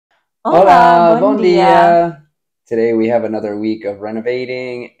Hola, Hola, buen bom dia. dia. Today we have another week of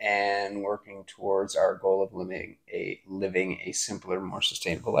renovating and working towards our goal of living a simpler, more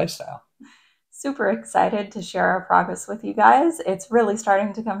sustainable lifestyle. Super excited to share our progress with you guys. It's really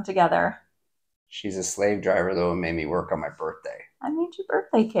starting to come together. She's a slave driver though and made me work on my birthday. I made you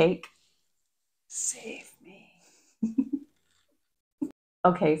birthday cake. Save me.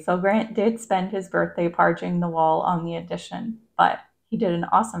 Okay, so Grant did spend his birthday parging the wall on the addition, but he did an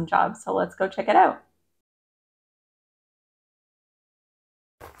awesome job, so let's go check it out.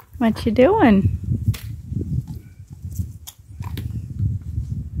 What you doing?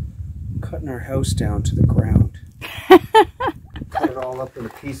 Cutting our house down to the ground. Cut it all up into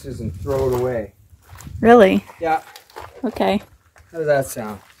pieces and throw it away. Really? Yeah. Okay. How does that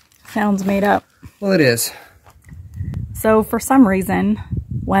sound? Sounds made up. Well, it is. So for some reason,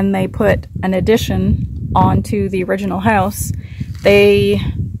 when they put an addition onto the original house, they...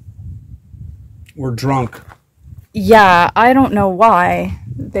 We're drunk. Yeah, I don't know why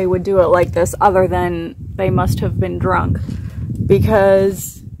they would do it like this other than they must have been drunk,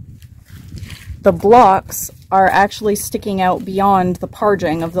 because the blocks are actually sticking out beyond the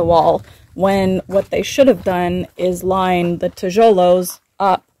parging of the wall, when what they should have done is line the tijolos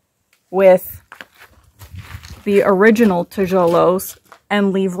up with the original tijolos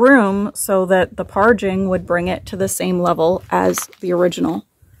and leave room so that the parging would bring it to the same level as the original.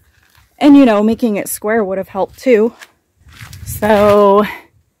 And, you know, making it square would have helped too. So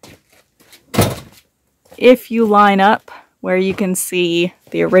if you line up where you can see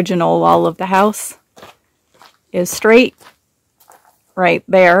the original wall of the house is straight right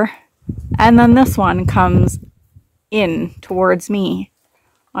there, and then this one comes in towards me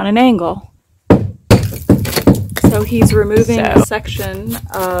on an angle. So he's removing a section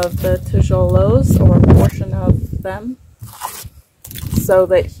of the tijolos, or a portion of them, so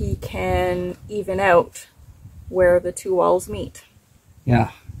that he can even out where the two walls meet.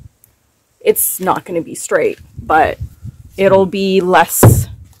 Yeah. It's not going to be straight, but it'll be less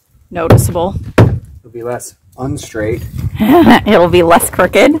noticeable. It'll be less unstraight. It'll be less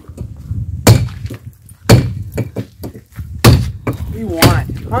crooked. What do you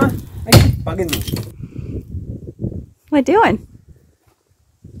want? Huh? I keep bugging me. What doing?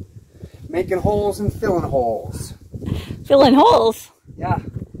 Making holes and filling holes. Filling holes. Yeah.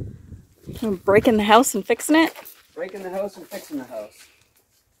 Breaking the house and fixing it. Breaking the house and fixing the house.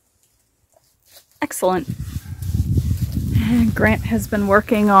 Excellent. Grant has been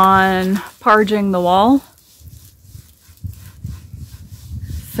working on parging the wall.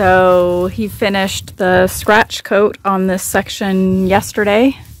 So he finished the scratch coat on this section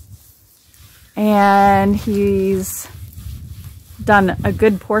yesterday, and he's done a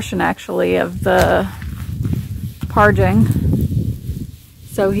good portion actually of the parging.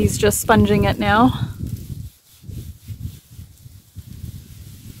 So he's just sponging it now.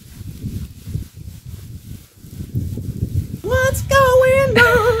 What's going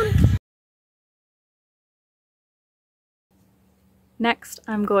on? Next,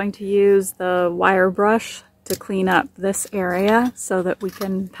 I'm going to use the wire brush to clean up this area so that we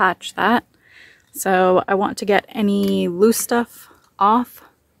can patch that. So I want to get any loose stuff off.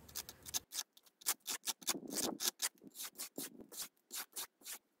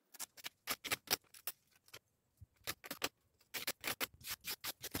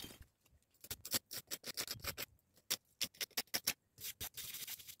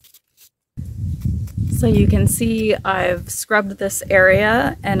 So you can see I've scrubbed this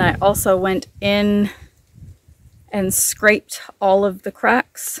area, and I also went in and scraped all of the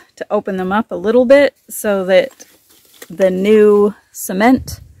cracks to open them up a little bit so that the new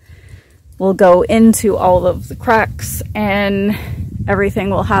cement will go into all of the cracks and everything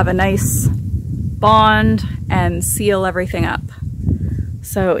will have a nice bond and seal everything up.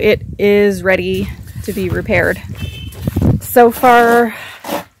 So it is ready to be repaired. So far,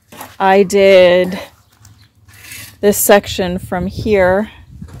 I did this section from here.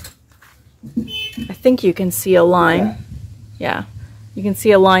 I think you can see a line. Yeah, you can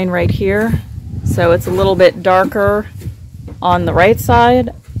see a line right here. So it's a little bit darker on the right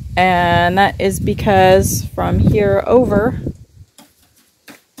side, and that is because from here over,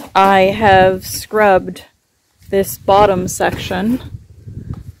 I have scrubbed this bottom section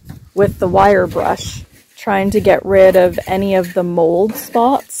with the wire brush, trying to get rid of any of the mold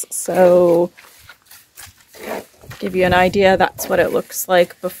spots. So give you an idea, that's what it looks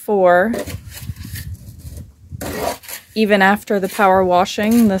like before. Even after the power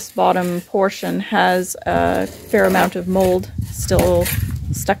washing, this bottom portion has a fair amount of mold still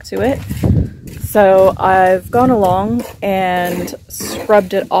stuck to it. So I've gone along and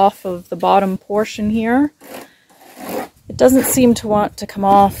scrubbed it off of the bottom portion here. It doesn't seem to want to come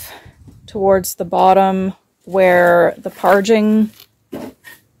off towards the bottom where the parging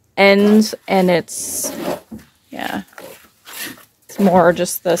ends, and it's more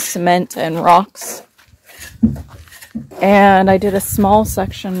just the cement and rocks. And I did a small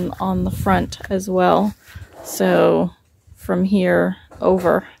section on the front as well, so from here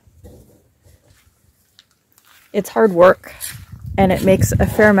over. It's hard work and it makes a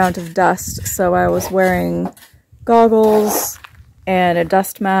fair amount of dust, so I was wearing goggles and a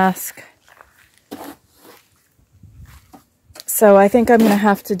dust mask. So I think I'm going to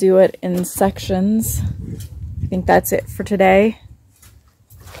have to do it in sections. I think that's it for today.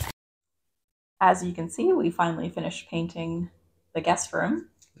 As you can see, we finally finished painting the guest room.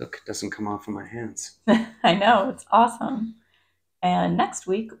 Look, it doesn't come off of my hands. I know, it's awesome. And next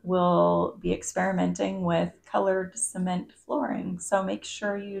week, we'll be experimenting with colored cement flooring. So make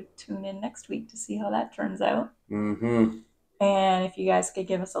sure you tune in next week to see how that turns out. Mm-hmm. And if you guys could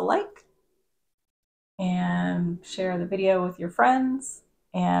give us a like and share the video with your friends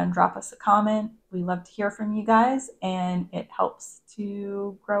and drop us a comment. We love to hear from you guys, and it helps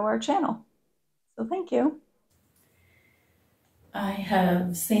to grow our channel. So thank you. I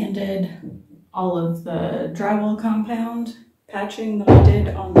have sanded all of the drywall compound patching that I did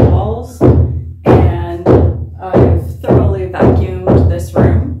on the walls, and I've thoroughly vacuumed this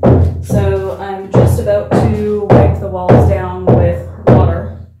room. So I'm just about to wipe the walls down with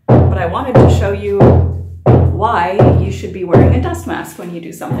water, but I wanted to show you why you should be wearing a dust mask when you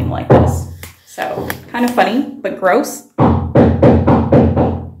do something like this. So kind of funny, but gross.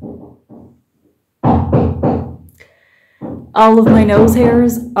 All of my nose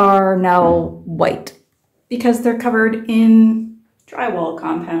hairs are now white because they're covered in drywall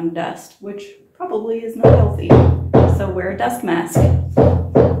compound dust, which probably is not healthy. So wear a dust mask.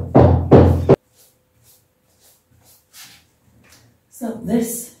 So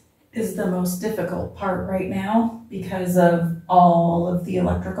this is the most difficult part right now because of all of the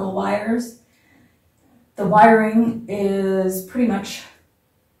electrical wires. The wiring is pretty much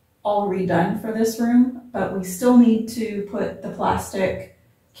all redone for this room, but we still need to put the plastic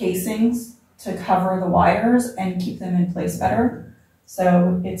casings to cover the wires and keep them in place better.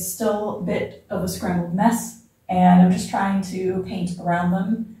 So it's still a bit of a scrambled mess, and I'm just trying to paint around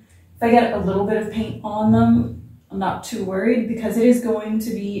them. If I get a little bit of paint on them, I'm not too worried because it is going to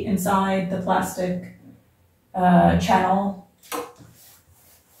be inside the plastic channel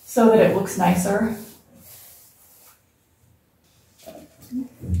so that it looks nicer.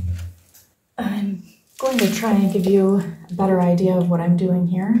 I'm going to try and give you a better idea of what I'm doing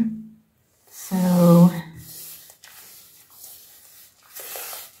here. So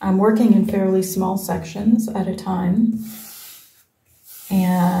I'm working in fairly small sections at a time,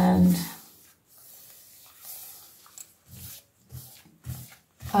 and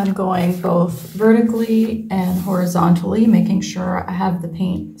I'm going both vertically and horizontally, making sure I have the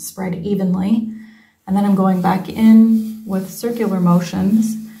paint spread evenly. And then I'm going back in with circular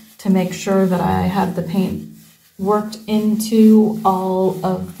motions to make sure that I have the paint worked into all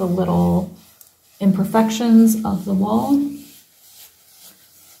of the little imperfections of the wall.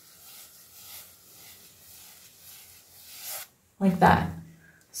 Like that.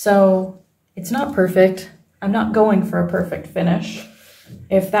 So it's not perfect. I'm not going for a perfect finish.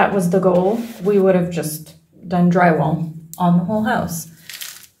 If that was the goal, we would have just done drywall on the whole house.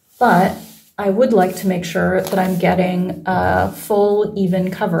 But I would like to make sure that I'm getting a full, even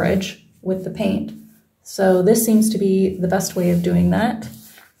coverage with the paint. So this seems to be the best way of doing that.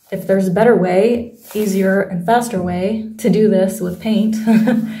 If there's a better way, easier and faster way to do this with paint,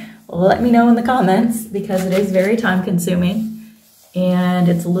 let me know in the comments, because it is very time consuming and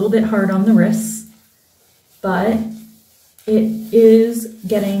it's a little bit hard on the wrists, but it is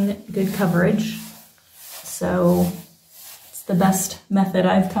getting good coverage. So it's the best method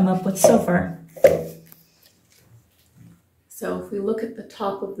I've come up with so far. So if we look at the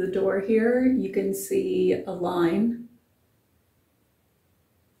top of the door here, you can see a line.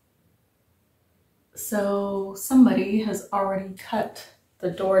 So somebody has already cut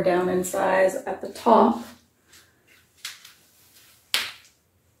the door down in size at the top,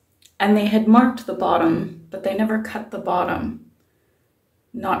 and they had marked the bottom, but they never cut the bottom.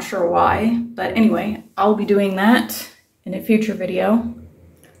 Not sure why, but anyway, I'll be doing that in a future video.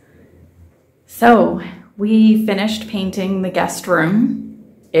 So we finished painting the guest room.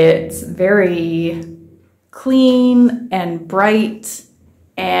 It's very clean and bright,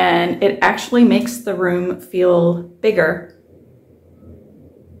 and it actually makes the room feel bigger.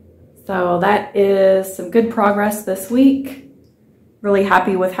 So that is some good progress this week. Really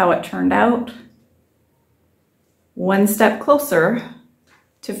happy with how it turned out. One step closer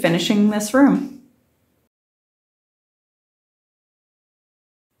to finishing this room.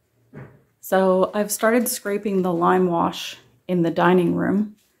 So I've started scraping the lime wash in the dining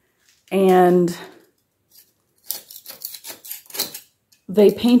room, and they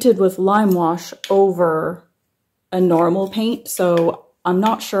painted with lime wash over a normal paint, so I'm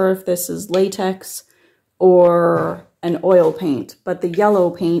not sure if this is latex or an oil paint, but the yellow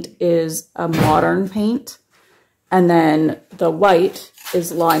paint is a modern paint, and then the white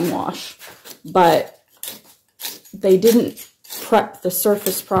is lime wash. But they didn't prep the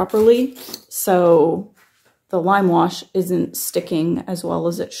surface properly, so the lime wash isn't sticking as well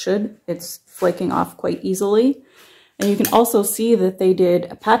as it should. It's flaking off quite easily. And you can also see that they did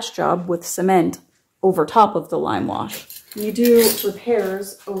a patch job with cement over top of the lime wash. You do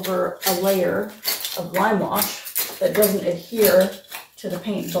repairs over a layer of lime wash that doesn't adhere to the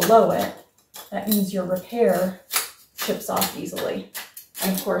paint below it. That means your repair chips off easily.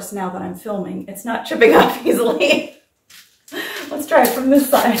 And of course, now that I'm filming, it's not chipping off easily. Let's try it from this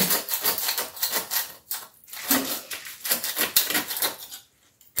side.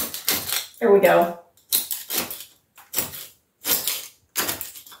 Here we go.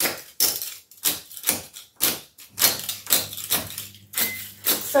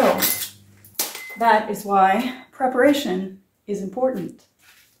 So that is why preparation is important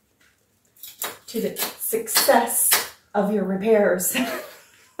to the success of your repairs.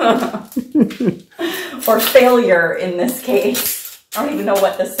 Or failure in this case. I don't even know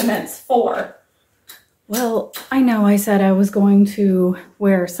what the cement's for. Well, I know I said I was going to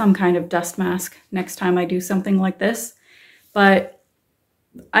wear some kind of dust mask next time I do something like this, but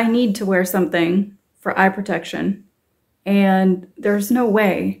I need to wear something for eye protection, and there's no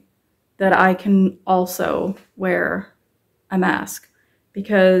way that I can also wear a mask,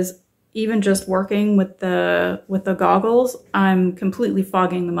 because even just working with the goggles, I'm completely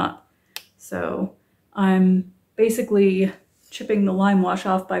fogging them up. So I'm basically chipping the lime wash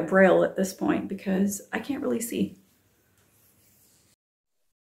off by braille at this point because I can't really see.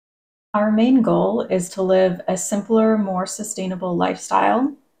 Our main goal is to live a simpler, more sustainable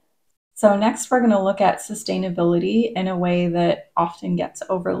lifestyle. So next we're going to look at sustainability in a way that often gets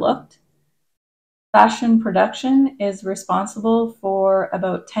overlooked. Fashion production is responsible for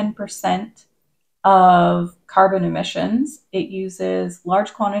about 10% of carbon emissions. It uses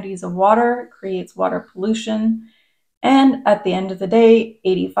large quantities of water, creates water pollution, and at the end of the day,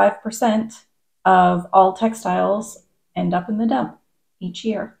 85% of all textiles end up in the dump each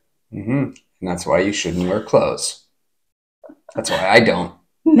year. Mm-hmm. And that's why you shouldn't wear clothes. That's why I don't.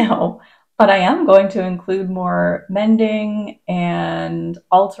 No, but I am going to include more mending and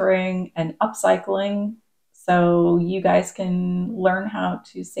altering and upcycling so you guys can learn how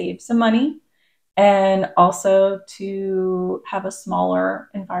to save some money and also to have a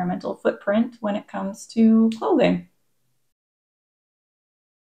smaller environmental footprint when it comes to clothing.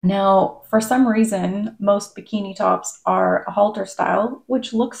 Now, for some reason, most bikini tops are a halter style,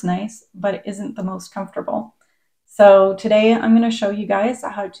 which looks nice, but it isn't the most comfortable. So today I'm going to show you guys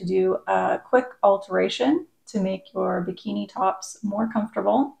how to do a quick alteration to make your bikini tops more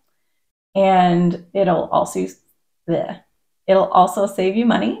comfortable. And it'll also save you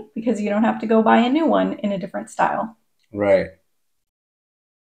money because you don't have to go buy a new one in a different style. Right.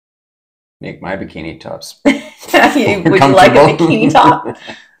 Make my bikini tops. Would you like a bikini top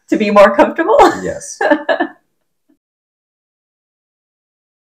to be more comfortable? Yes.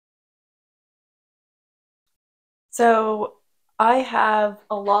 So I have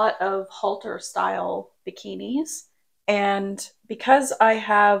a lot of halter style bikinis, and because I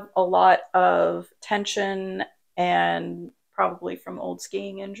have a lot of tension and probably from old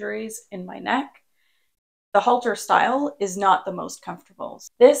skiing injuries in my neck, the halter style is not the most comfortable.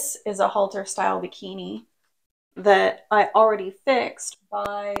 This is a halter style bikini that I already fixed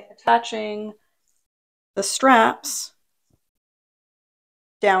by attaching the straps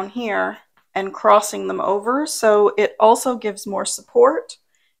down here and crossing them over, so it also gives more support.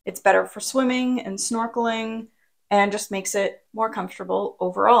 It's better for swimming and snorkeling and just makes it more comfortable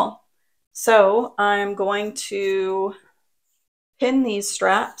overall. So I'm going to pin these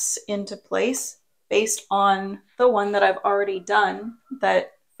straps into place based on the one that I've already done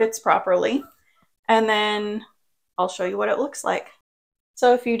that fits properly, and then I'll show you what it looks like.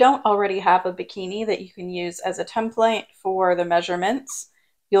 So if you don't already have a bikini that you can use as a template for the measurements,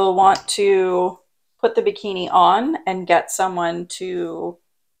 you'll want to put the bikini on and get someone to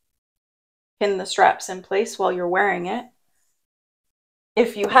pin the straps in place while you're wearing it.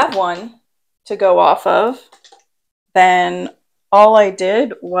 if you have one to go off of, then all I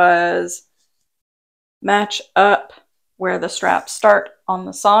did was match up where the straps start on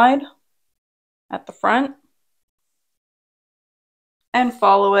the side at the front and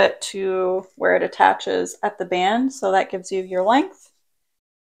follow it to where it attaches at the band. So that gives you your length,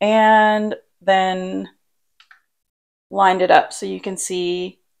 and then lined it up so you can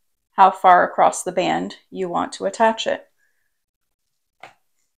see how far across the band you want to attach it.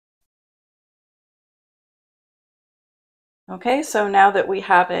 Okay, so now that we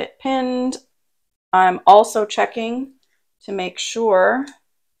have it pinned, I'm also checking to make sure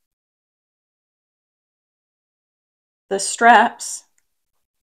the straps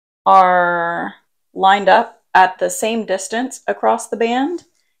are lined up at the same distance across the band,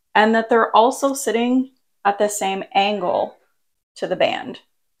 and that they're also sitting at the same angle to the band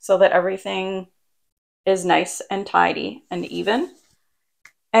so that everything is nice and tidy and even.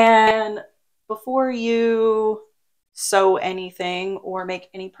 And before you sew anything or make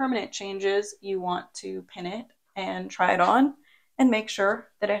any permanent changes, you want to pin it and try it on and make sure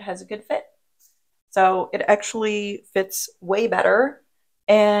that it has a good fit. So it actually fits way better,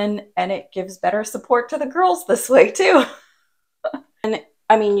 and it gives better support to the girls this way too. And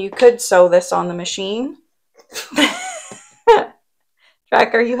I mean, you could sew this on the machine.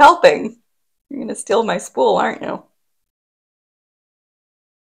 Jack, are you helping? You're gonna steal my spool, aren't you?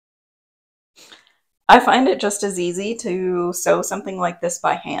 I find it just as easy to sew something like this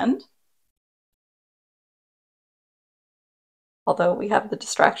by hand. Although we have the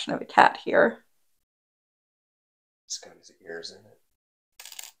distraction of a cat here. It's got his ears in it.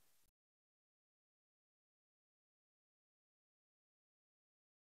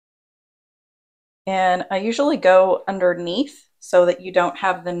 And I usually go underneath so that you don't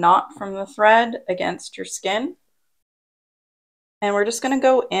have the knot from the thread against your skin. And we're just going to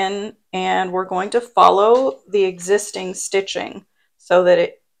go in and we're going to follow the existing stitching so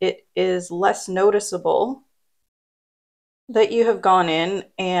that it is less noticeable that you have gone in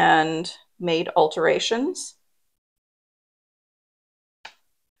and made alterations.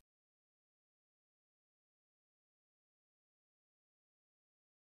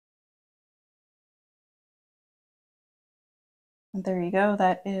 And there you go,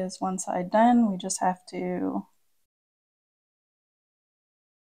 that is one side done. We just have to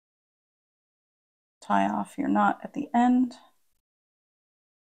tie off your knot at the end.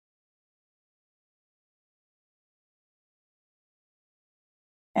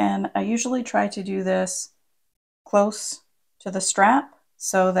 And I usually try to do this close to the strap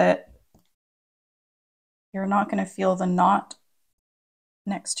so that you're not going to feel the knot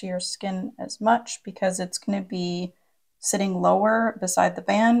next to your skin as much, because it's going to be sitting lower beside the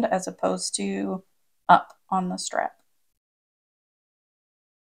band as opposed to up on the strap.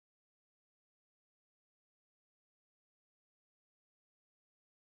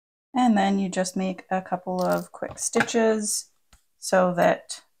 And then you just make a couple of quick stitches so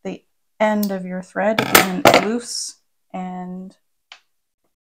that the end of your thread isn't loose, and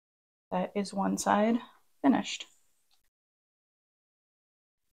that is one side finished.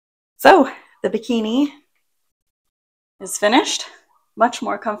 So the bikini is finished, much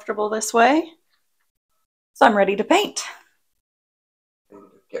more comfortable this way. So I'm ready to paint. And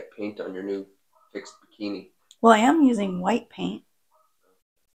get paint on your new fixed bikini. Well, I am using white paint.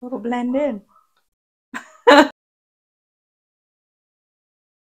 It'll blend in.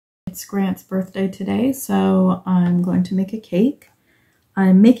 It's Grant's birthday today, so I'm going to make a cake.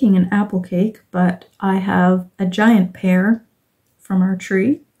 I'm making an apple cake, but I have a giant pear from our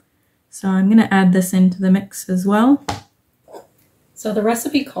tree, so I'm going to add this into the mix as well. So the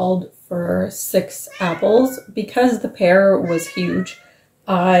recipe called for 6 apples. Because the pear was huge,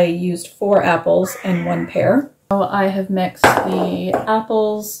 I used 4 apples and 1 pear. So I have mixed the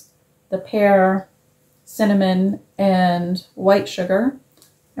apples, the pear, cinnamon, and white sugar.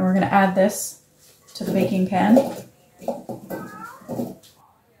 And we're going to add this to the baking pan.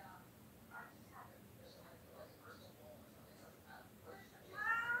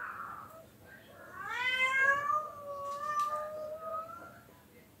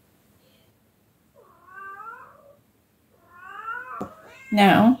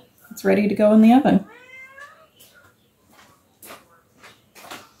 Now it's ready to go in the oven.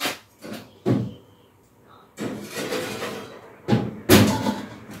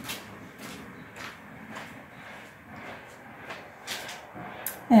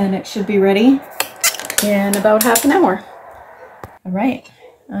 And it should be ready in about half an hour. All right,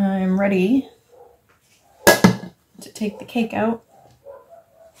 I'm ready to take the cake out.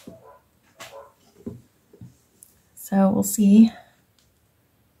 So we'll see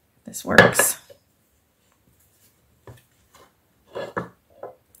This works.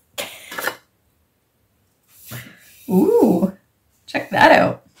 Ooh, check that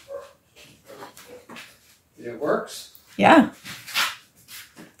out. It works? Yeah.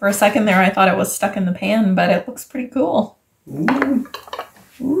 For a second there, I thought it was stuck in the pan, but it looks pretty cool. Ooh,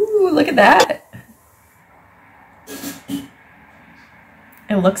 ooh, look at that.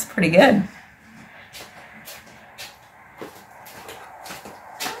 It looks pretty good.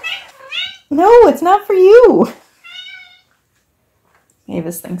 No, it's not for you.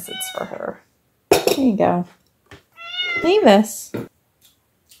 Mavis thinks it's for her. There you go. Mavis,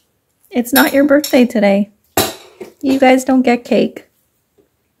 it's not your birthday today. You guys don't get cake.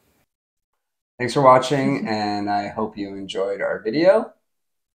 Thanks for watching, and I hope you enjoyed our video.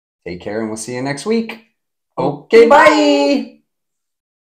 Take care, and we'll see you next week. Okay, bye!